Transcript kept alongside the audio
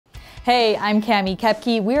Hey, I'm Cami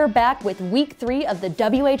Kepke. We're back with Week 3 of the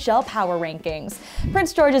WHL Power Rankings.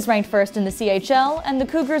 Prince George is ranked first in the CHL, and the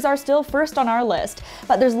Cougars are still first on our list.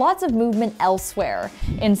 But there's lots of movement elsewhere.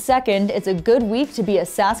 In second, it's a good week to be a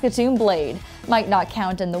Saskatoon Blade. Might not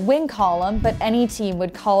count in the win column, but any team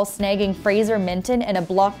would call snagging Fraser Minton in a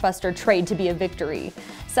blockbuster trade to be a victory.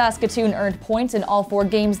 Saskatoon earned points in all 4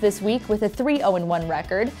 games this week with a 3-0-1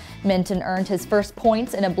 record. Minton earned his first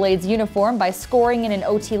points in a Blades uniform by scoring in an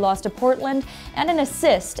OT loss to Portland and an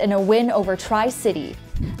assist in a win over Tri-City.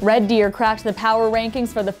 Red Deer cracked the power rankings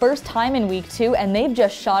for the first time in Week 2, and they've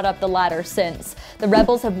just shot up the ladder since. The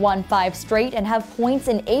Rebels have won 5 straight and have points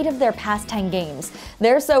in 8 of their past 10 games.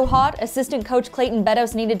 They're so hot, assistant coach Clayton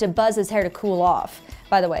Beddoes needed to buzz his hair to cool off.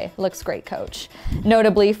 By the way, looks great, coach.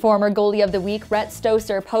 Notably, former goalie of the week Rhett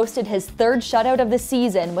Stoser posted his 3rd shutout of the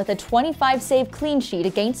season with a 25-save clean sheet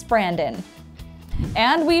against Brandon.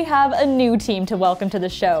 And we have a new team to welcome to the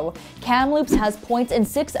show. Kamloops has points in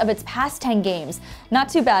 6 of its past 10 games. Not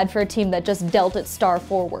too bad for a team that just dealt its star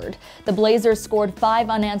forward. The Blazers scored 5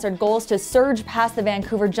 unanswered goals to surge past the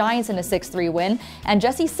Vancouver Giants in a 6-3 win, and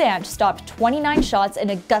Jesse Sanch stopped 29 shots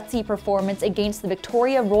in a gutsy performance against the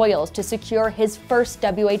Victoria Royals to secure his first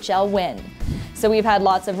WHL win. So we've had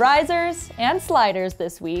lots of risers and sliders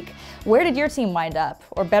this week. Where did your team wind up?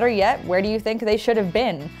 Or better yet, where do you think they should have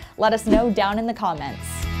been? Let us know down in the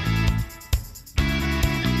comments.